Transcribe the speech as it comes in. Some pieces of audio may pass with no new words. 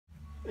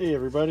Hey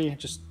everybody,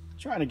 just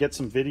trying to get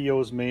some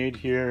videos made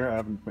here. I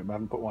haven't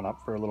put one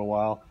up for a little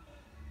while.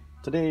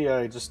 Today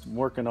I just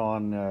working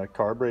on a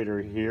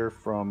carburetor here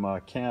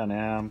from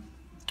Can-Am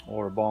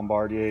or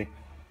Bombardier.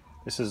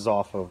 This is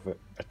off of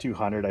a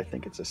 200, I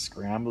think it's a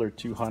Scrambler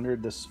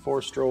 200, this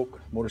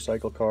 4-stroke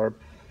motorcycle carb.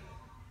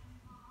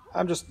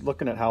 I'm just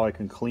looking at how I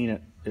can clean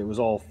it. It was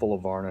all full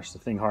of varnish. The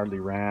thing hardly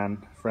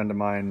ran. A friend of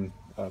mine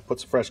put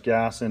some fresh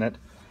gas in it,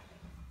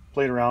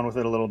 played around with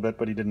it a little bit,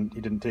 but he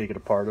didn't take it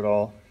apart at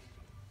all.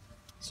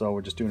 So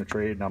we're just doing a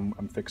trade, and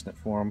I'm fixing it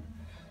for him.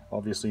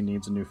 Obviously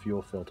needs a new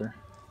fuel filter.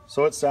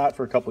 So it sat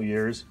for a couple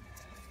years.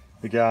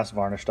 The gas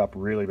varnished up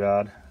really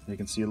bad. You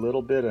can see a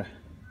little bit of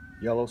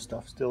yellow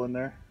stuff still in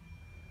there.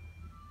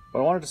 But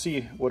I wanted to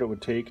see what it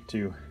would take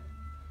to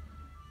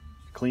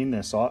clean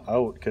this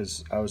out,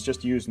 because I was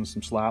just using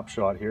some slap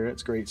shot here.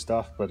 It's great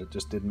stuff, but it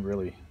just didn't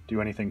really do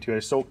anything to it. I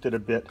soaked it a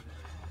bit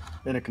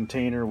in a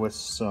container with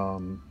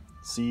some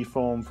sea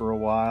foam for a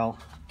while,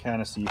 can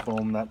of sea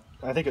foam. That,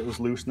 I think it was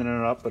loosening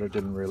it up, but it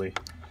didn't really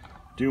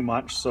do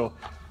much. So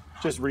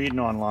just reading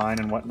online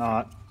and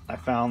whatnot, I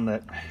found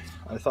that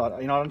I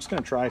thought, you know, I'm just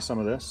going to try some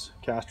of this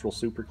Castrol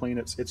Super Clean.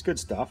 It's good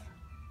stuff.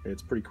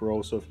 It's pretty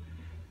corrosive.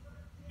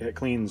 It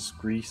cleans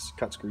grease,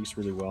 cuts grease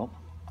really well.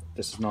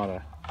 This is not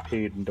a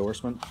paid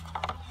endorsement,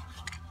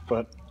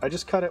 but I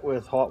just cut it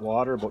with hot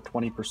water, about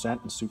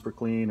 20% in Super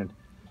Clean, and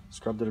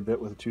scrubbed it a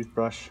bit with a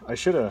toothbrush. I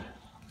should have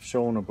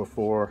shown a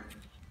before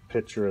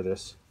picture of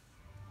this,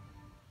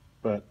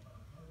 but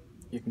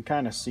you can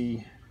kind of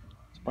see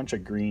a bunch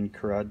of green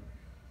crud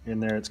in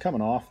there. It's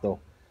coming off though.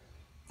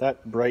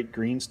 That bright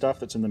green stuff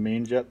that's in the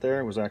main jet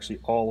there was actually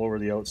all over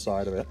the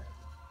outside of it.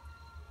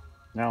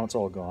 Now it's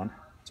all gone.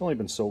 It's only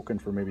been soaking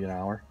for maybe an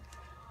hour.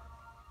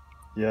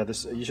 Yeah,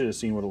 this, you should have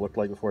seen what it looked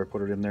like before I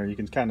put it in there. You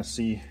can kind of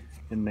see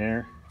in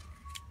there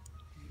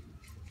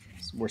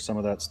where some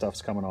of that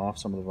stuff's coming off,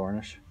 some of the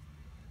varnish.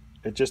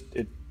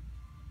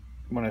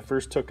 When I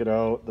first took it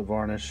out, the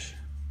varnish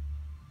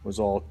was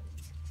all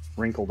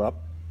wrinkled up,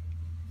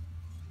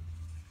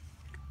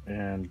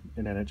 and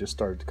then it just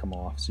started to come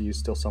off. So you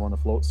still some on the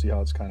float, see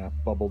how it's kind of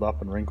bubbled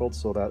up and wrinkled,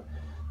 so that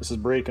this is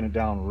breaking it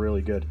down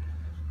really good.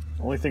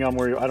 Only thing I'm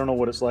worried, I don't know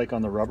what it's like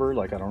on the rubber.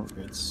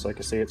 It's like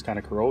I say, it's kind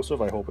of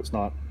corrosive. I hope it's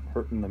not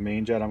hurting the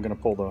main jet. I'm going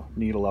to pull the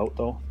needle out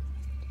though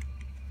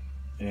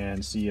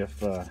and see if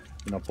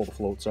pull the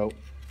floats out,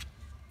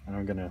 and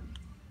I'm going to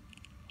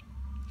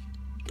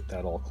get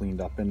that all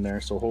cleaned up in there.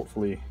 So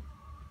hopefully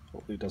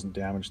it doesn't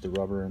damage the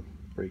rubber and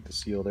break the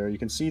seal there. You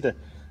can see that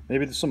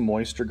maybe there's some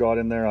moisture got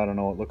in there. I don't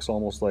know. It looks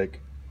almost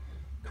like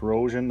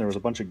corrosion. There was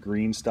a bunch of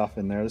green stuff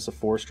in there. This is a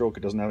 4-stroke.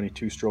 It doesn't have any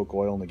 2-stroke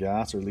oil in the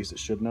gas, or at least it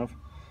shouldn't have.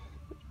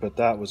 But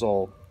that was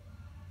all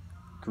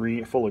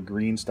green, full of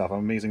green stuff. I'm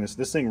amazing.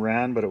 This thing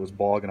ran, but it was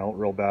bogging out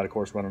real bad. Of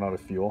course, running out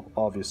of fuel.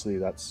 Obviously,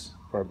 that's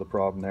part of the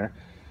problem there.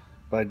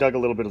 But I dug a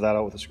little bit of that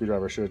out with a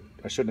screwdriver.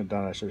 I shouldn't have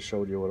done it. I should have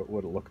showed you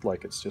what it looked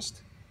like. It's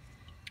just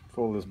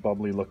full of this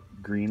bubbly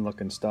green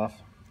looking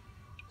stuff.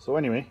 So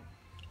anyway,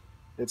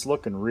 it's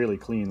looking really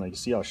clean. Like, you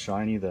see how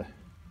shiny the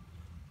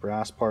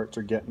brass parts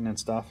are getting and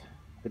stuff.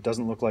 It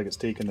doesn't look like it's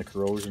taking the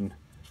corrosion,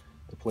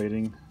 the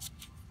plating,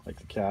 like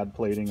the CAD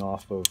plating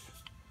off of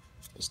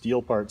the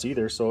steel parts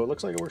either. So it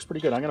looks like it works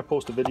pretty good. I'm going to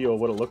post a video of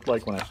what it looked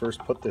like when I first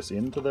put this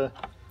into the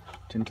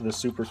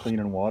Super Clean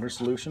and water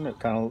solution. It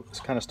kind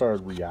of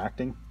started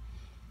reacting,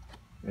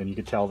 and you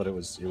could tell that it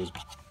was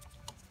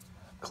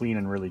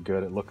cleaning really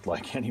good. It looked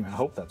like, anyway, I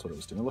hope that's what it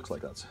was doing. It looks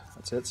like that's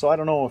it. So I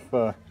don't know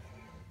if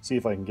see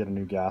if I can get a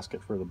new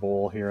gasket for the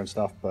bowl here and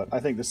stuff, but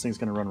I think this thing's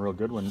going to run real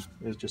good when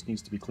it just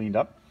needs to be cleaned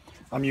up.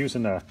 I'm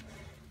using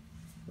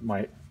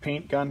my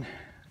paint gun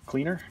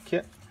cleaner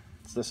kit.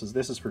 This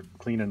is for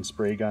cleaning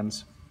spray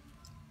guns.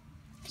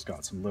 It's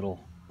got some little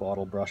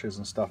bottle brushes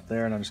and stuff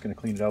there, and I'm just going to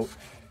clean it out.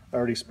 I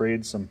already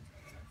sprayed some,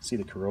 see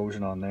the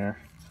corrosion on there.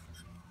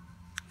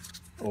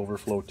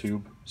 Overflow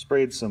tube.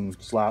 Sprayed some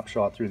slap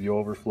shot through the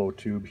overflow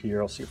tube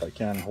here. I'll see if I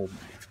can hold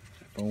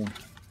the phone.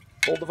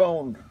 Hold the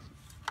phone!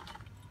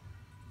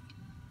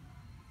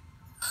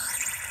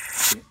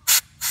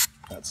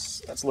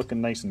 That's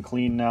looking nice and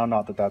clean now.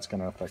 Not that that's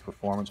going to affect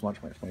performance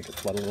much. Might make it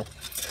flood a little.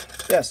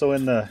 Yeah, so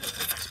in the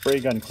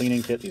spray gun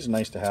cleaning kit, these are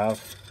nice to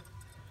have.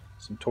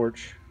 Some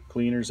torch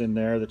cleaners in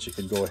there that you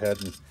can go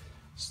ahead and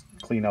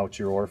clean out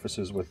your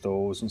orifices with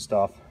those and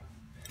stuff.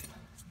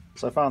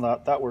 So I found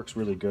that works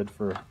really good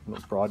for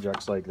little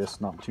projects like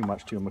this. Not too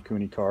much to a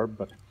Mikuni carb,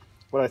 but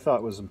what I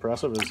thought was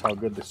impressive is how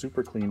good the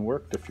Super Clean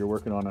worked if you're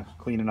working on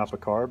cleaning up a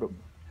carb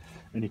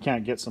and you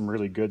can't get some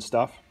really good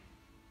stuff.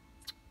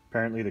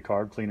 Apparently the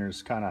carb cleaner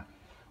is kind of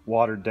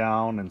watered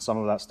down, and some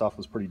of that stuff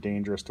was pretty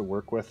dangerous to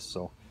work with,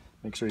 so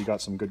make sure you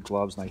got some good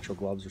gloves, nitrile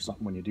gloves or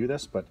something when you do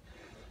this. But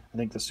I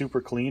think the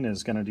Super Clean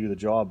is going to do the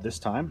job this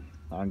time.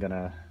 I'm going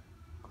to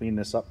clean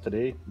this up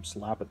today,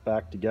 slap it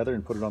back together,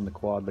 and put it on the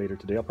quad later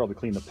today. I'll probably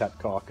clean the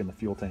petcock and the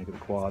fuel tank of the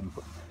quad and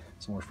put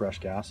some more fresh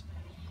gas.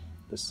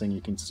 This thing,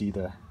 you can see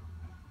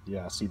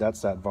see,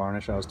 that's that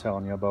varnish I was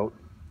telling you about,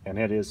 and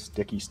it is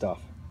sticky stuff.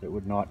 It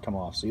would not come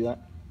off. See that?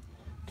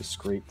 Just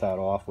scrape that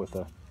off with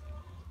a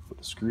with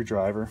the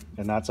screwdriver,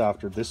 and that's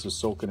after this is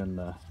soaking in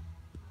that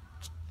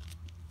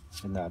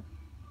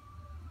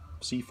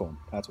seafoam.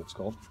 That's what it's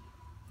called.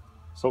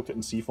 Soaked it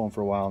in seafoam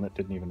for a while, and it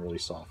didn't even really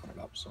soften it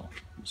up. So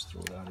just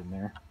throw that in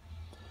there.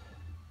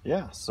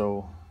 Yeah,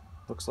 so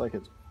looks like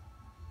it's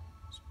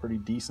pretty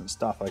decent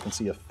stuff. I can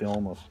see a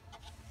film of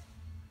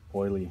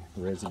oily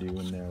residue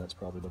in there. That's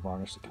probably the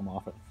varnish that come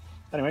off it.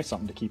 Anyway,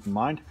 something to keep in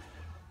mind.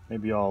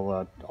 Maybe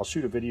I'll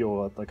shoot a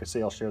video, like I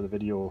say, I'll share the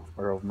video,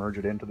 or I'll merge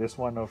it into this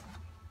one of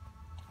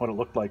what it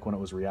looked like when it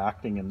was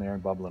reacting in there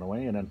and bubbling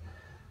away, and then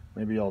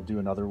maybe I'll do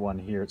another one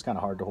here. It's kind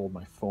of hard to hold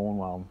my phone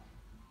while I'm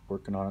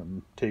working on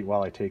it and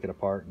while I take it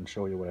apart and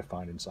show you what I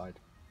find inside.